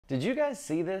Did you guys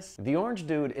see this? The orange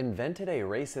dude invented a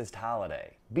racist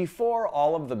holiday. Before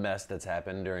all of the mess that's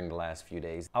happened during the last few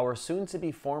days, our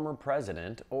soon-to-be former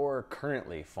president, or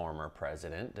currently former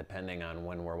president, depending on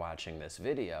when we're watching this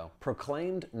video,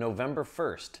 proclaimed November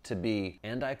 1st to be,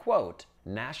 and I quote,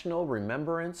 National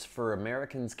Remembrance for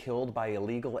Americans Killed by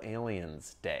Illegal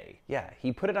Aliens Day. Yeah,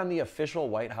 he put it on the official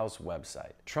White House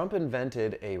website. Trump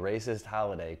invented a racist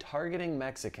holiday targeting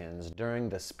Mexicans during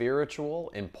the spiritual,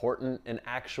 important, and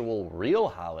actual real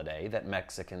holiday that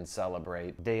Mexicans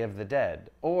celebrate, Day of the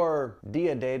Dead, or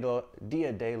Dia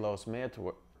de los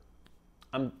Muertos.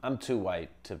 I'm too white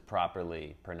to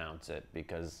properly pronounce it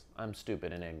because I'm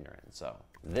stupid and ignorant, so.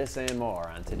 This and more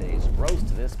on today's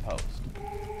Roast This Post.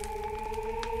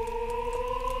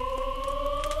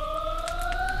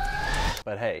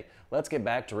 But hey, let's get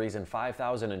back to reason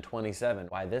 5027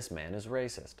 why this man is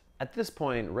racist. At this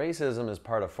point, racism is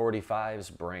part of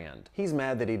 45's brand. He's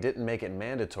mad that he didn't make it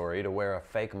mandatory to wear a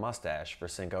fake mustache for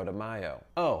Cinco de Mayo.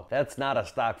 Oh, that's not a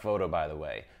stock photo, by the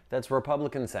way. That's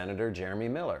Republican Senator Jeremy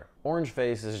Miller.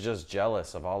 Orangeface is just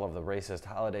jealous of all of the racist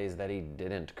holidays that he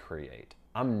didn't create.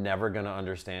 I'm never gonna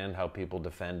understand how people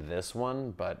defend this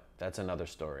one, but that's another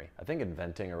story. I think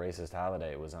inventing a racist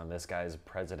holiday was on this guy's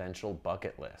presidential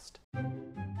bucket list.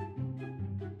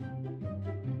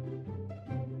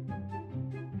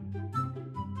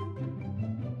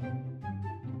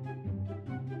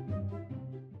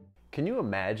 Can you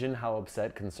imagine how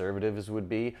upset conservatives would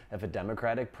be if a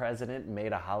Democratic president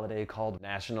made a holiday called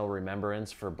National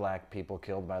Remembrance for Black People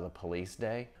Killed by the Police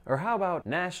Day? Or how about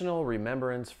National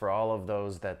Remembrance for all of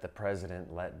those that the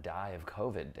president let die of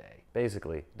COVID Day?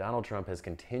 Basically, Donald Trump has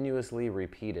continuously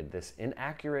repeated this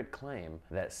inaccurate claim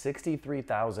that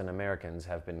 63,000 Americans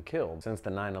have been killed since the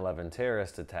 9/11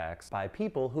 terrorist attacks by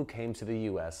people who came to the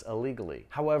US illegally.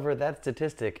 However, that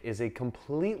statistic is a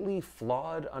completely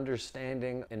flawed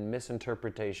understanding and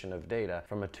misinterpretation of data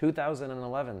from a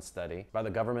 2011 study by the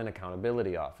Government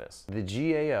Accountability Office. The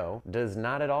GAO does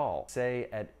not at all say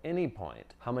at any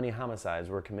point how many homicides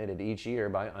were committed each year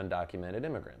by undocumented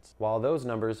immigrants. While those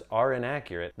numbers are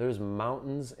inaccurate, there's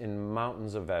mountains and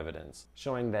mountains of evidence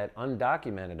showing that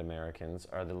undocumented Americans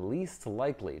are the least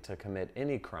likely to commit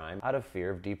any crime out of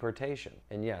fear of deportation.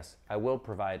 And yes, I will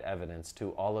provide evidence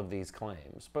to all of these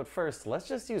claims, but first, let's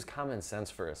just use common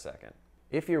sense for a second.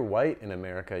 If you're white in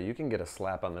America, you can get a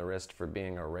slap on the wrist for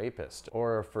being a rapist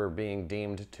or for being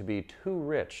deemed to be too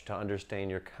rich to understand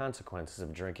your consequences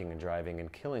of drinking and driving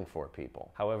and killing 4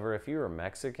 people. However, if you're a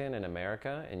Mexican in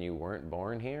America and you weren't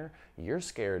born here, you're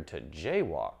scared to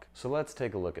jaywalk. So let's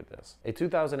take a look at this. A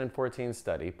 2014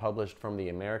 study published from the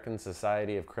American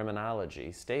Society of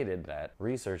Criminology stated that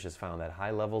research has found that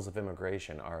high levels of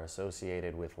immigration are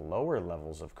associated with lower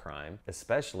levels of crime,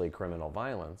 especially criminal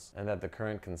violence, and that the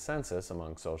current consensus among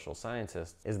social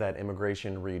scientists is that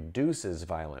immigration reduces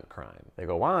violent crime. They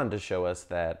go on to show us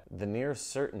that the near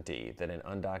certainty that an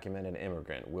undocumented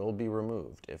immigrant will be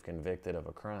removed if convicted of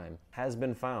a crime has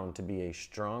been found to be a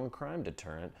strong crime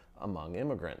deterrent among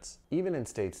immigrants. Even in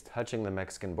states touching the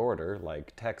Mexican border,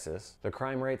 like Texas, the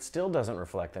crime rate still doesn't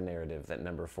reflect the narrative that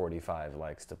number 45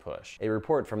 likes to push. A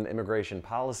report from the Immigration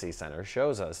Policy Center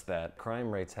shows us that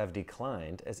crime rates have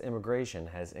declined as immigration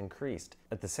has increased.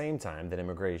 At the same time that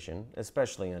immigration,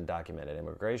 especially undocumented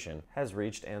immigration, has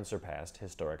reached and surpassed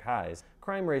historic highs,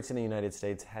 crime rates in the United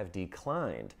States have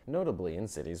declined, notably in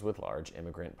cities with large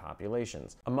immigrant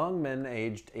populations. Among men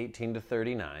aged 18 to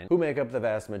 39, who make up the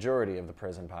vast majority of the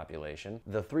prison population,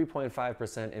 the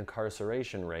 3.5%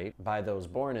 incarceration rate by those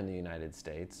born in the United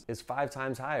States is 5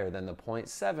 times higher than the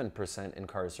 0.7%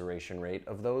 incarceration rate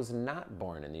of those not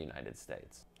born in the United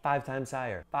States. 5 times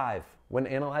higher. 5. When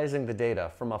analyzing the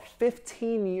data from a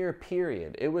 15-year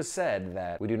period, it was said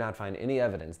that we do not find any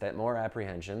evidence that more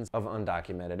apprehensions of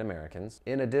undocumented Americans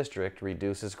in a district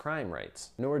reduces crime rates,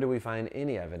 nor do we find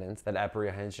any evidence that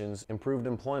apprehensions improved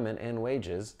employment and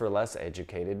wages for less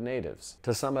educated natives.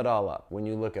 To sum it all up, when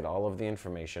you look at all of the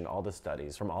information, all the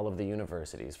studies, from all of the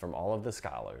universities, from all of the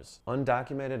scholars,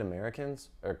 undocumented Americans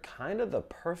are kind of the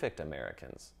perfect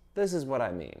Americans. This is what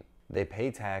I mean. They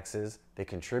pay taxes, they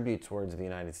contribute towards the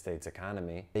United States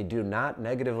economy, they do not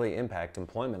negatively impact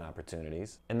employment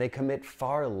opportunities, and they commit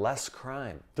far less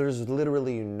crime. There's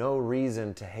literally no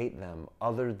reason to hate them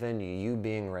other than you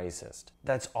being racist.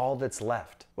 That's all that's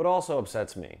left. What also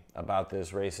upsets me about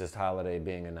this racist holiday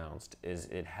being announced is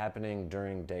it happening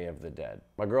during Day of the Dead.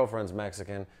 My girlfriend's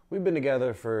Mexican. We've been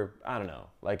together for, I don't know,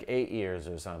 like 8 years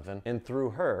or something, and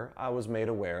through her, I was made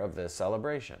aware of this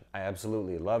celebration. I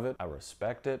absolutely love it. I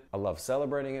respect it. A love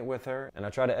celebrating it with her, and I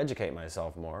try to educate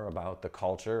myself more about the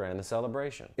culture and the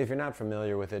celebration. If you're not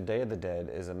familiar with it, Day of the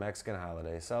Dead is a Mexican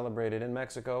holiday celebrated in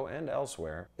Mexico and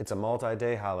elsewhere. It's a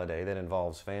multi-day holiday that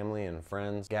involves family and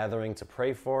friends gathering to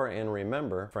pray for and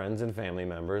remember friends and family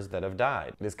members that have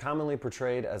died. It is commonly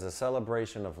portrayed as a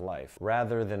celebration of life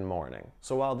rather than mourning.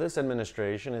 So while this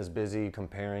administration is busy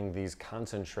comparing these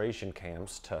concentration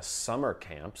camps to summer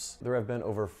camps, there have been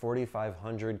over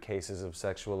 4,500 cases of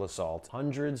sexual assault,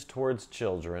 hundreds towards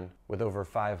children, with over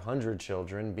 500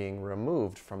 children being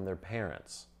removed from their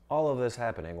parents. All of this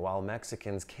happening while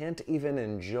Mexicans can't even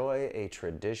enjoy a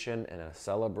tradition and a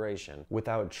celebration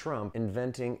without Trump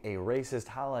inventing a racist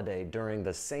holiday during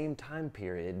the same time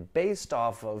period based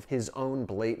off of his own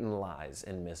blatant lies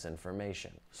and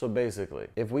misinformation. So basically,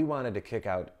 if we wanted to kick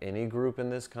out any group in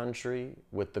this country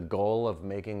with the goal of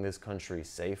making this country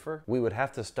safer, we would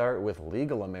have to start with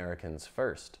legal Americans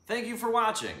first. Thank you for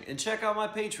watching, and check out my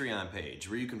Patreon page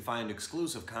where you can find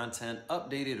exclusive content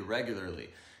updated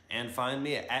regularly. And find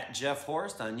me at Jeff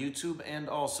Horste on YouTube and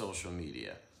all social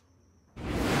media.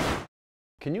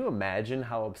 Can you imagine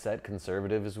how upset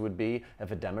conservatives would be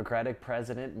if a Democratic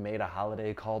president made a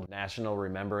holiday called National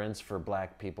Remembrance for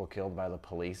Black People Killed by the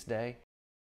Police Day?